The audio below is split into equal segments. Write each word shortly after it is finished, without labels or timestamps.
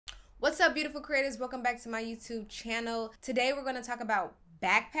What's up, beautiful creators? Welcome back to my YouTube channel. Today we're going to talk about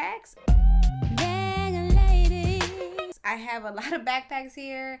backpacks. I have a lot of backpacks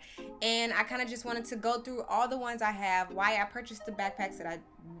here, and I kind of just wanted to go through all the ones I have, why I purchased the backpacks that I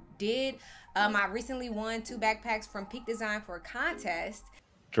did. I recently won 2 backpacks from Peak Design for a contest.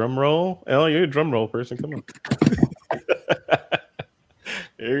 Drum roll. Oh, you're a drum roll person. Come on.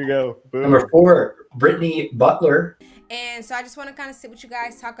 There you go. Boom. Number 4, Brittney Butler. And so I just want to kind of sit with you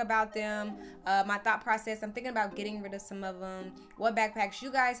guys, talk about them, my thought process. I'm thinking about getting rid of some of them, what backpacks you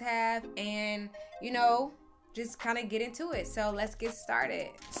guys have, and, you know, just kind of get into it. So let's get started.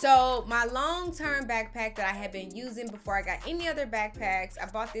 So my long-term backpack that I had been using before I got any other backpacks, I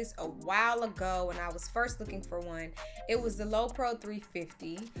bought this a while ago when I was first looking for one. It was the Lowepro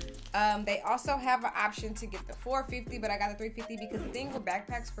 350. They also have an option to get the 450, but I got the 350 because the thing with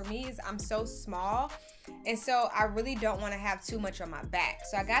backpacks for me is I'm so small, and so I really don't want to have too much on my back.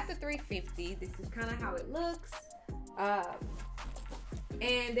 So I got the 350. This is kind of how it looks.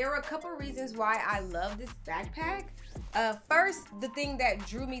 And there were a couple reasons why I love this backpack. First, the thing that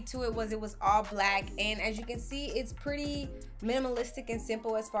drew me to it was all black, and as you can see, it's pretty minimalistic and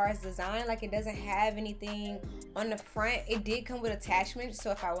simple as far as design. Like, it doesn't have anything on the front. It did come with attachments,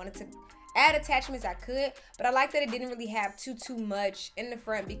 so if I wanted to add attachments I could, but I like that it didn't really have too much in the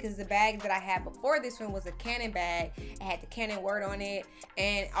front, because the bag that I had before this one was a Canon bag. It had the Canon word on it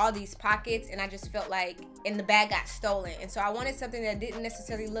and all these pockets, and I just felt like, and the bag got stolen, and so I wanted something that didn't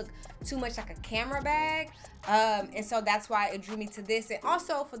necessarily look too much like a camera bag. And so that's why it drew me to this, and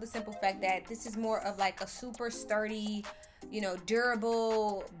also for the simple fact that this is more of like a super sturdy, you know,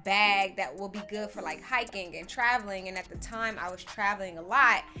 durable bag that will be good for like hiking and traveling. And at the time I was traveling a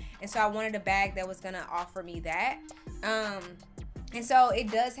lot, and so I wanted a bag that was gonna offer me that. And so it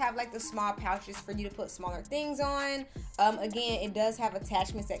does have like the small pouches for you to put smaller things on. Again, it does have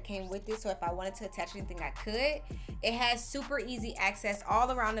attachments that came with it, so if I wanted to attach anything I could. It has super easy access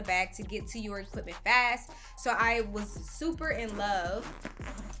all around the bag to get to your equipment fast. So I was super in love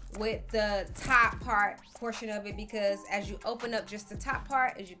with the top portion of it, because as you open up just the top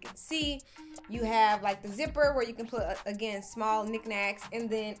part, as you can see, you have like the zipper where you can put, again, small knickknacks, and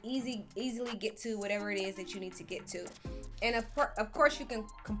then easily get to whatever it is that you need to get to. And of course you can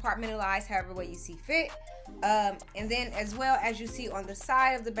compartmentalize however way you see fit. And then as well, as you see on the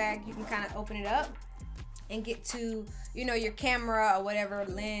side of the bag, you can kind of open it up and get to, you know, your camera or whatever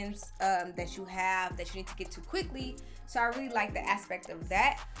lens that you have that you need to get to quickly. So I really like the aspect of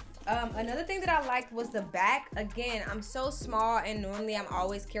that. Another thing that I liked was the back. Again, I'm so small, and normally I'm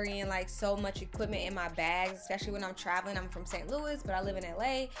always carrying like so much equipment in my bags, especially when I'm traveling. I'm from St. Louis, but I live in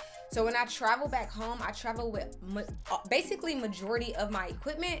LA. So when I travel back home, I travel with basically majority of my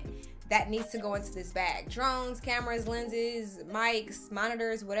equipment that needs to go into this bag. Drones, cameras, lenses, mics,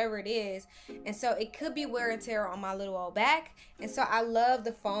 monitors, whatever it is. And so it could be wear and tear on my little old back. And so I love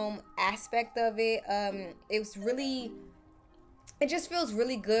the foam aspect of it. It just feels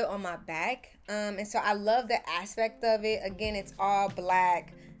really good on my back. And so I love the aspect of it. Again, it's all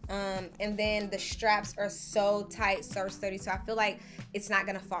black. And then the straps are so tight, so sturdy, so I feel like it's not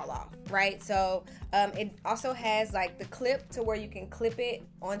gonna fall off, right? So it also has like the clip to where you can clip it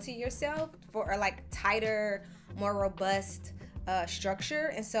onto yourself for a like tighter, more robust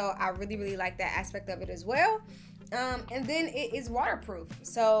structure. And so I really like that aspect of it as well. And then it is waterproof,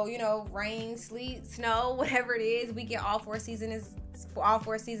 so, you know, rain, sleet, snow, whatever it is, we get all four seasons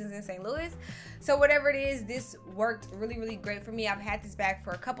in St. Louis. So whatever it is, this worked really great for me. I've had this bag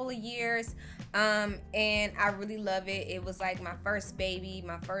for a couple of years, and I really love it. It was like my first baby,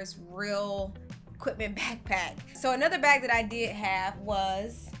 my first real equipment backpack. So another bag that I did have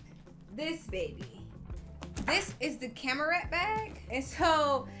was this baby. This is the Kamrette bag, and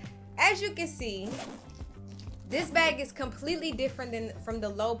so as you can see, this bag is completely different from the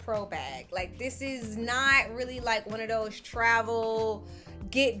Lowepro bag. Like, this is not really like one of those travel,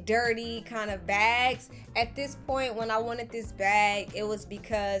 get dirty kind of bags. At this point, when I wanted this bag, it was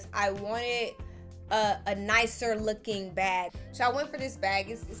because I wanted a nicer looking bag. So I went for this bag.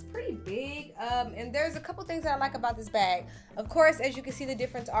 It's pretty big, and there's a couple things that I like about this bag. Of course, as you can see, the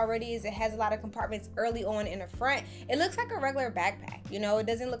difference already is it has a lot of compartments early on in the front. It looks like a regular backpack, you know, it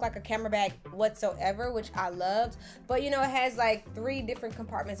doesn't look like a camera bag whatsoever, which I loved. But, you know, it has like 3 different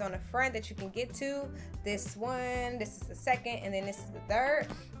compartments on the front that you can get to. This one, this is the second, and then this is the third.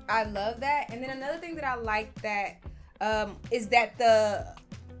 I love that. And then another thing that I like that is that the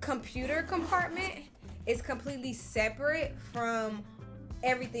computer compartment is completely separate from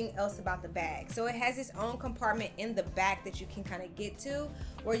everything else about the bag. So it has its own compartment in the back that you can kind of get to,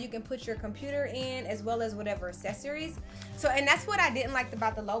 where you can put your computer in as well as whatever accessories. So, and that's what I didn't like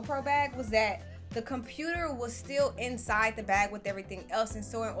about the Lowepro bag, was that the computer was still inside the bag with everything else. And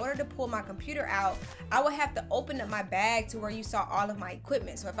so in order to pull my computer out, I would have to open up my bag to where you saw all of my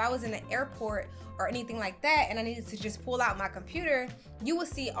equipment. So if I was in an airport or anything like that and I needed to just pull out my computer, you will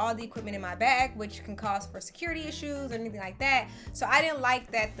see all the equipment in my bag, which can cause for security issues or anything like that. So I didn't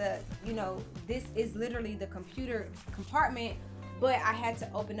like that this is literally the computer compartment, but I had to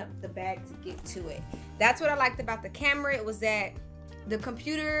open up the bag to get to it. That's what I liked about the Kamrette, was that the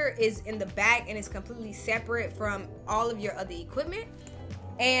computer is in the back and it's completely separate from all of your other equipment.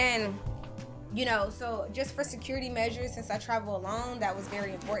 And so just for security measures, since I travel alone, that was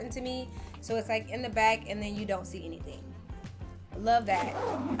very important to me. So it's like in the back and then you don't see anything. Love that.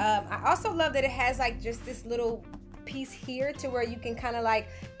 I also love that it has like just this little piece here to where you can kind of like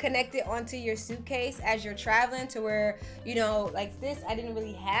connect it onto your suitcase as you're traveling, to where like this, I didn't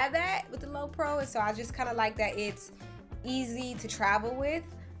really have that with the Lowepro, and so I just kind of like that it's easy to travel with.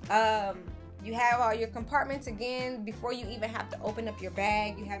 You have all your compartments again. Before you even have to open up your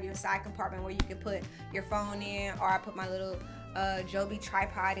bag, you have your side compartment where you can put your phone in, or I put my little Adobe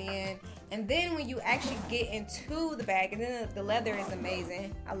tripod in. And then when you actually get into the bag, and then the leather is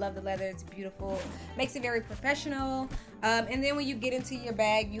amazing. I love the leather, it's beautiful, makes it very professional. And then when you get into your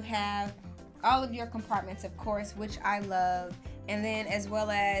bag, you have all of your compartments, of course, which I love. And then as well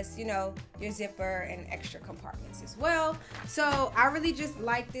as, your zipper and extra compartments as well. So I really just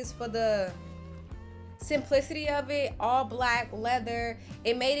like this for the simplicity of it. All black leather.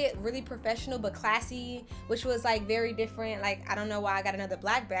 It made it really professional but classy, which was like very different. Like, I don't know why I got another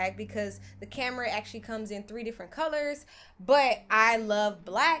black bag, because the Kamrette actually comes in 3 different colors, but I love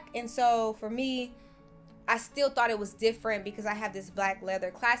black. And so for me, I still thought it was different because I have this black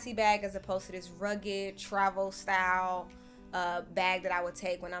leather classy bag as opposed to this rugged travel style bag that I would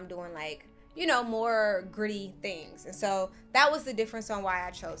take when I'm doing like, more gritty things. And so that was the difference on why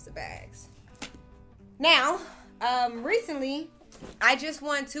I chose the bags. Now, recently, I just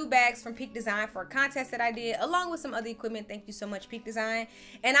won 2 bags from Peak Design for a contest that I did, along with some other equipment. Thank you so much, Peak Design.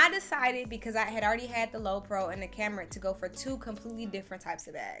 And I decided, because I had already had the Lowepro and the Kamrette, to go for 2 completely different types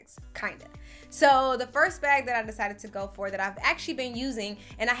of bags, kinda. So the first bag that I decided to go for, that I've actually been using,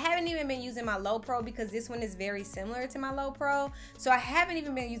 and I haven't even been using my Lowepro because this one is very similar to my Lowepro. So I haven't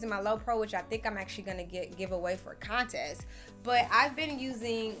even been using my Lowepro, which I think I'm actually gonna give away for a contest. But I've been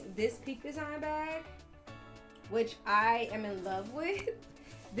using this Peak Design bag, which I am in love with.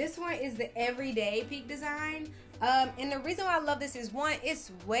 This one is the Everyday Peak Design. And the reason why I love this is, one,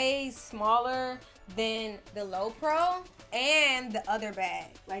 it's way smaller than the Lowepro and the other bag.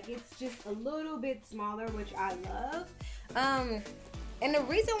 Like, it's just a little bit smaller, which I love. And the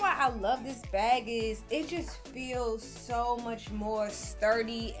reason why I love this bag is it just feels so much more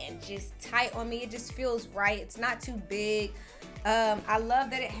sturdy and just tight on me. It just feels right. It's not too big. I love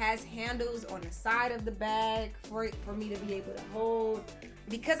that it has handles on the side of the bag for me to be able to hold.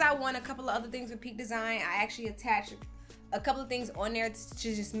 Because I won a couple of other things with Peak Design, I actually attached a couple of things on there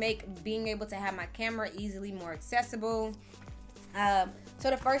to just make being able to have my camera easily more accessible. So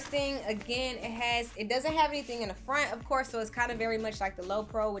the first thing, again, it doesn't have anything in the front, of course, so it's kind of very much like the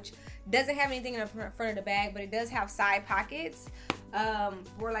Lowepro, which doesn't have anything in the front of the bag, but it does have side pockets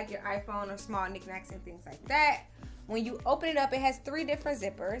for like your iPhone or small knickknacks and things like that. When you open it up, it has 3 different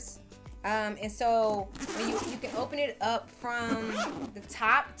zippers. And so when you can open it up from the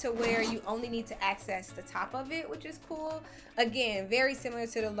top to where you only need to access the top of it, which is cool. Again, very similar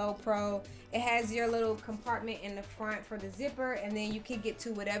to the Lowepro. It has your little compartment in the front for the zipper, and then you can get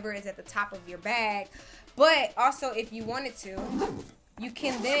to whatever is at the top of your bag. But also, if you wanted to, you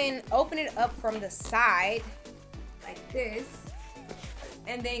can then open it up from the side like this,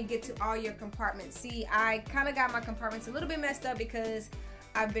 and then get to all your compartments. See, I kind of got my compartments a little bit messed up because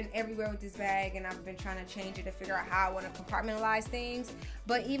I've been everywhere with this bag and I've been trying to change it to figure out how I want to compartmentalize things.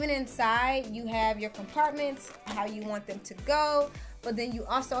 But even inside, you have your compartments, how you want them to go. But then you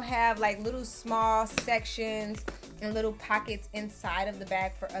also have like little small sections and little pockets inside of the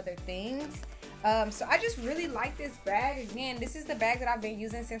bag for other things. So I just really like this bag. Again, this is the bag that I've been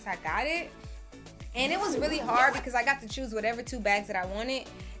using since I got it. And it was really hard because I got to choose whatever 2 bags that I wanted.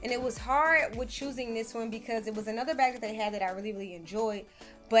 And it was hard with choosing this one because it was another bag that they had that I really, really enjoyed.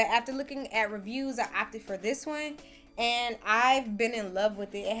 But after looking at reviews, I opted for this one. And I've been in love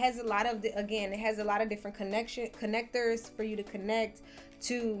with it. It has a lot of, again, it has a lot of different connectors for you to connect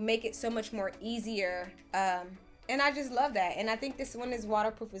to make it so much more easier. And And I just love that. And I think this one is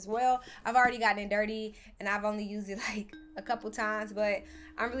waterproof as well. I've already gotten it dirty and I've only used it like a couple times, but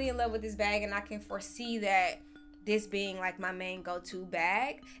I'm really in love with this bag, and I can foresee that this being like my main go-to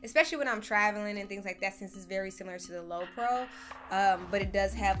bag, especially when I'm traveling and things like that, since it's very similar to the Lowepro, but it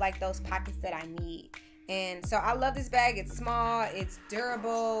does have like those pockets that I need. And so I love this bag. It's small, it's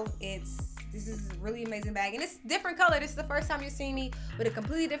durable, this is a really amazing bag, and it's different color. This is the first time you're seeing me with a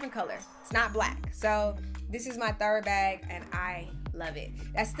completely different color. It's not black. So this is my third bag, and I love it.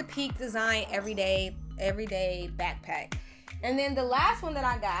 That's the Peak Design everyday backpack. And then the last one that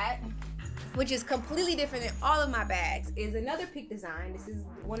I got, which is completely different than all of my bags, is another Peak Design. This is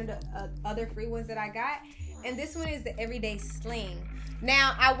one of the other free ones that I got, and this one is the Everyday Sling.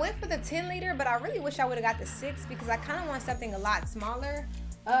 Now, I went for the 10 liter, but I really wish I would have got the 6 because I kind of want something a lot smaller.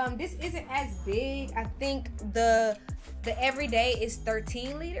 This isn't as big. I think the Everyday is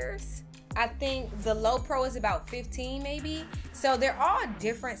 13 liters. I think the Lowepro is about 15 maybe. So they're all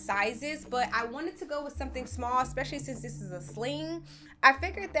different sizes, but I wanted to go with something small, especially since this is a sling. I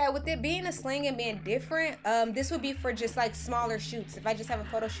figured that with it being a sling and being different, this would be for just like smaller shoots. If I just have a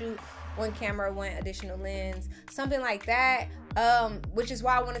photo shoot, one camera, one additional lens, something like that, which is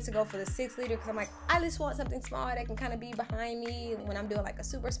why I wanted to go for the 6 liter, because I'm like, I just want something small that can kind of be behind me when I'm doing like a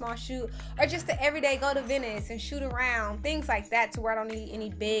super small shoot, or just to everyday go to Venice and shoot around, things like that, to where I don't need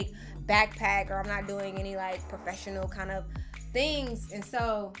any big backpack, or I'm not doing any like professional kind of things. And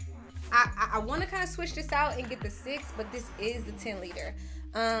so I want to kind of switch this out and get the 6, but this is the 10 liter.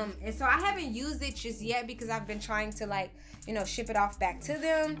 And so I haven't used it just yet because I've been trying to, like, you know, ship it off back to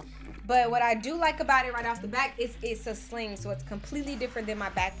them. But what I do like about it right off the bat is it's a sling, so it's completely different than my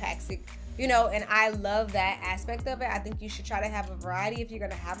backpacks, you know, and I love that aspect of it. I think you should try to have a variety if you're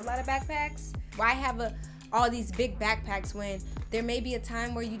gonna have a lot of backpacks. Why have all these big backpacks when there may be a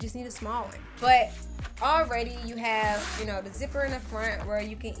time where you just need a small one? But already you have, you know, the zipper in the front where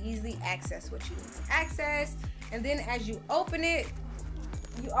you can easily access what you need to access, and then as you open it,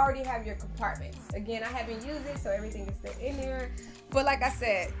 you already have your compartments. Again, I haven't used it, so everything is still in there. But like I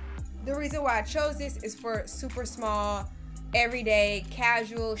said, the reason why I chose this is for super small, everyday,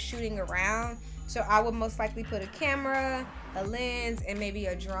 casual shooting around. So I would most likely put a camera, a lens, and maybe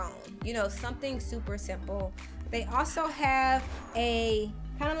a drone. You know, something super simple. They also have a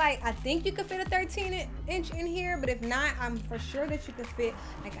kind of like, I think you could fit a 13-inch in here, but if not, I'm for sure that you could fit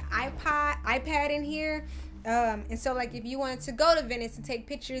like an iPad in here. And so like if you wanted to go to Venice and take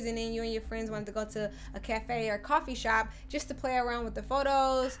pictures, and then you and your friends wanted to go to a cafe or a coffee shop just to play around with the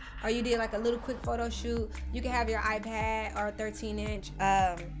photos, or you did like a little quick photo shoot, you can have your iPad or a 13-inch.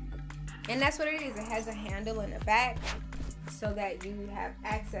 And that's what it is. It has a handle in the back so that you have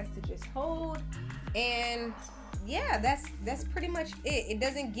access to just hold. And yeah, that's pretty much it. It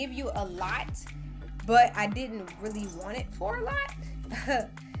doesn't give you a lot, but I didn't really want it for a lot.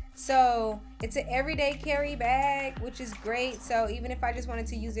 So it's an everyday carry bag, which is great. So even if I just wanted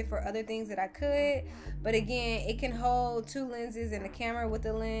to use it for other things that I could, but again, it can hold 2 lenses and the camera with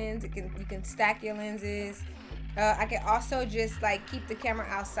the lens. You can stack your lenses. I can also just like keep the camera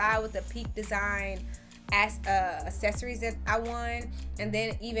outside with the Peak Design as accessories that I want, and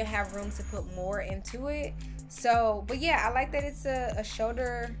then even have room to put more into it. So, but yeah, I like that it's a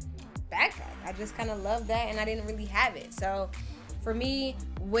shoulder backpack. I just kind of love that, and I didn't really have it. So for me,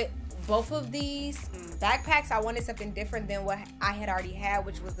 with both of these backpacks, I wanted something different than what I had already had,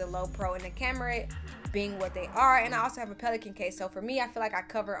 which was the Lowepro and the Kamrette being what they are. And I also have a Pelican case. So for me, I feel like I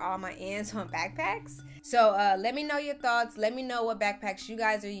cover all my ends on backpacks. So let me know your thoughts. Let me know what backpacks you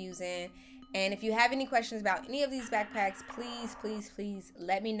guys are using. And if you have any questions about any of these backpacks, please, please, please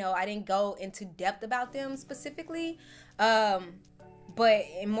let me know. I didn't go into depth about them specifically, but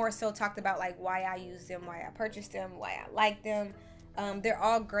more so talked about like why I use them, why I purchased them, why I like them. They're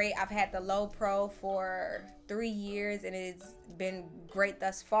all great. I've had the Lowepro for 3 years, and it's been great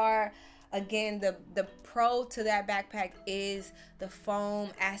thus far. Again, the pro to that backpack is the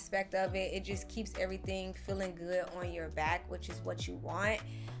foam aspect of it. It just keeps everything feeling good on your back, which is what you want.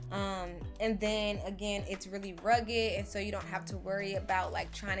 And then again, it's really rugged, and so you don't have to worry about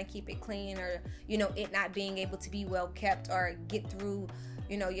like trying to keep it clean, or you know, it not being able to be well kept or get through,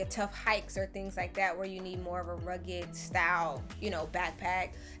 you know, your tough hikes or things like that where you need more of a rugged style, you know,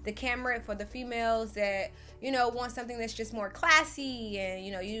 backpack. The Kamrette for the females that, you know, want something that's just more classy, and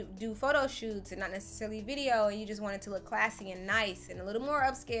you know, you do photo shoots and not necessarily video, and you just want it to look classy and nice and a little more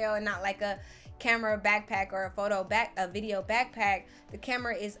upscale and not like a camera backpack or a video backpack, the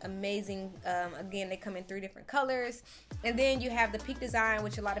camera is amazing. Again, they come in 3 different colors. And then you have the Peak Design,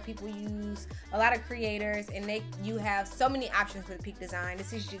 which a lot of people use, a lot of creators, and you have so many options with Peak Design.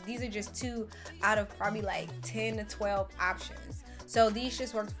 These are just 2 out of probably like 10 to 12 options. So these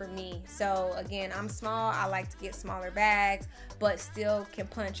just worked for me. So again, I'm small. I like to get smaller bags, but still can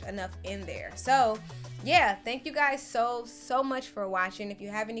punch enough in there. So yeah, thank you guys so much for watching. If you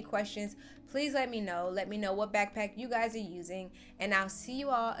have any questions, please let me know. Let me know what backpack you guys are using, and I'll see you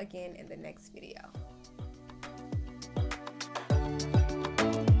all again in the next video.